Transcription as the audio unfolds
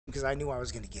because I knew I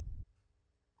was gonna get.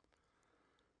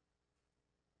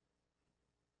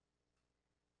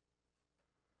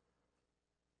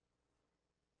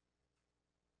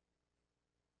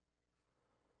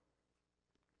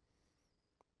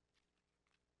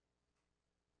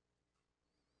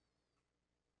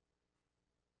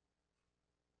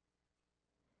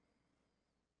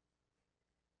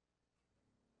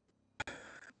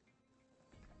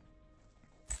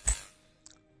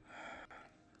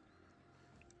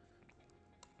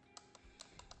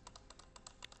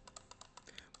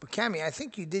 But Cammy, I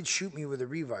think you did shoot me with a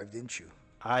revive, didn't you?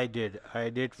 I did. I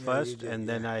did Yeah, first, did, and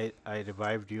then I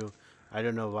revived you. I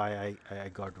don't know why I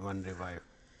got one revive.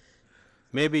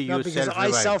 Maybe No, you because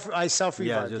self-revived. I self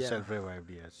Yeah, revived. just Yeah, self-revived,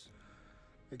 yes.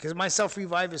 because my self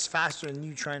revive is faster than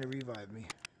you trying to revive me.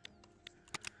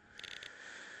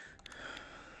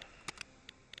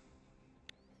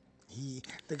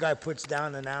 The guy puts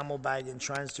down an ammo bag and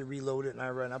tries to reload it, and I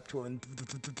run up to him.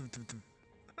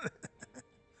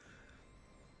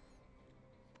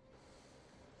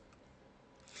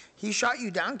 He shot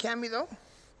you down, Cammy, though?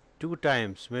 2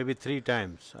 times, maybe 3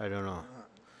 times. I don't know.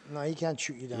 No, he can't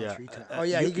shoot you down Yeah. 3 times. Oh,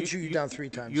 yeah, he can shoot you down 3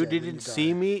 times. You yeah, then didn't die.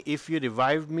 see me. If you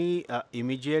revived me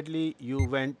immediately, you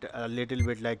went a little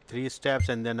bit like 3 steps,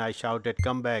 and then I shouted,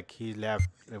 "Come back!" He left,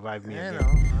 revived me I again.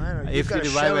 know. If you gotta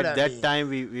revive shout at that me. time,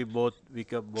 we both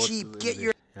Cheap, will get be-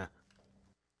 your- yeah.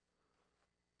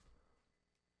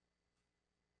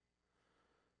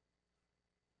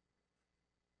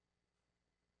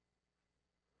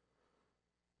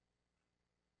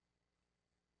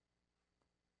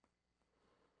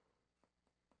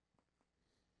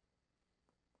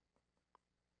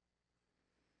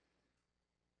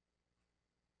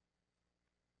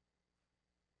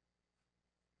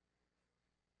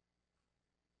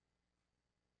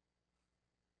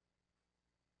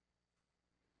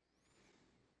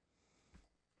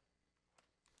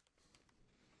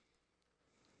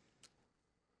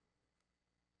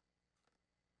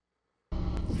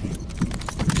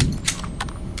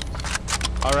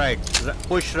 All right,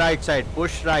 push right side,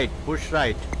 push right, push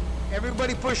right.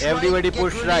 Everybody push Everybody right.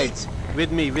 push right.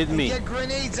 With me, with me. Get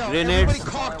grenades out. Grenades.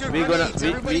 Everybody cock their We're grenades.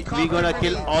 gonna Everybody cock we their gonna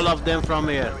kill grenades. all of them from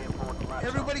here.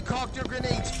 Everybody cock their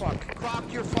grenades, fuck. Cock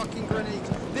your fucking grenades.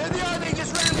 There they are, they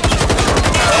just ran by.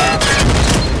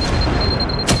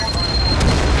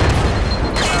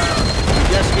 We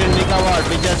just killed Nika Ward.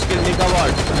 We just killed Nika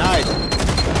Ward. Nice.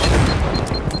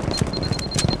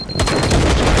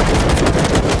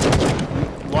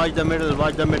 Watch the middle,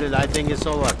 watch the middle. I think it's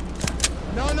over.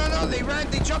 No,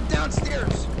 they jumped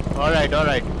downstairs. Alright,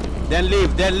 alright. Then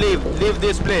leave. Leave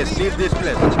this place. Leave this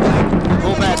place.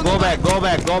 Go back, go back, go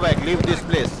back, go back. Leave this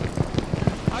place.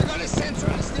 I got a sensor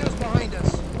on the stairs behind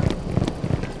us.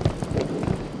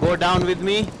 Go down with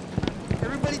me.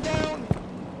 Everybody down.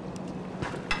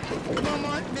 Come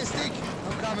on, Mystic.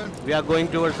 I'm coming. We are going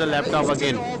towards the laptop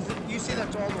again. You say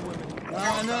that to all the women.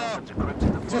 No.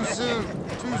 Too soon.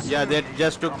 Yeah, they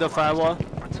just took the firewall.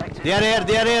 They are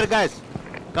here, guys.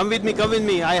 Come with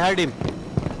me, I heard him.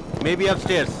 Maybe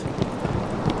upstairs.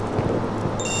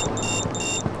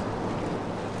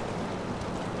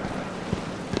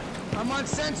 I'm on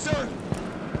sensor.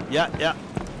 Yeah.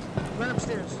 Run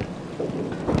upstairs.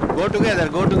 Go together.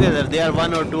 They are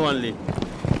 1 or 2 only.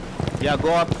 Yeah,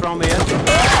 go up from here. Go back,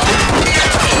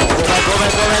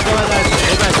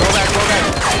 guys. Go back.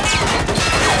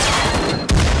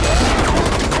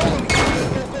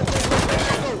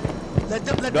 Let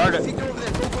them Got it. defeat over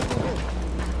there. Go.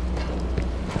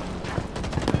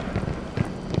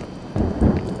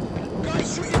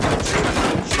 Guys, shoot your gun.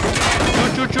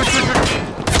 Shoot.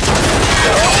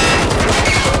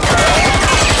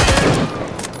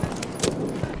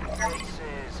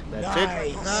 That's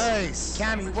it. Nice.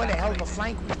 Cammy, what a hell of a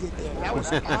flank we did there. That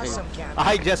was awesome, Cammy.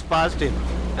 I just passed him.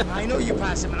 I know you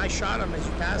passed him, and I shot him as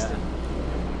you passed him.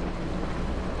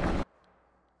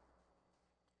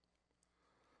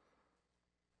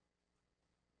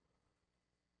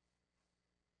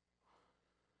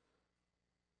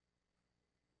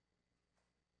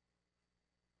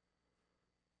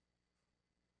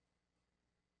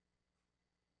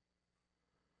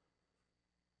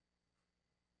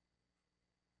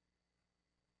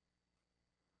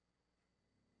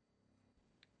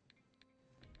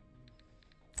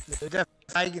 They're definitely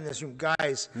flagging in this room.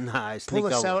 Guys, Nice. pull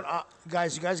us out.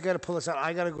 Guys, you guys got to pull us out.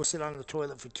 I got to go sit on the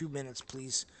toilet for 2 minutes,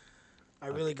 please. I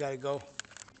really got to go.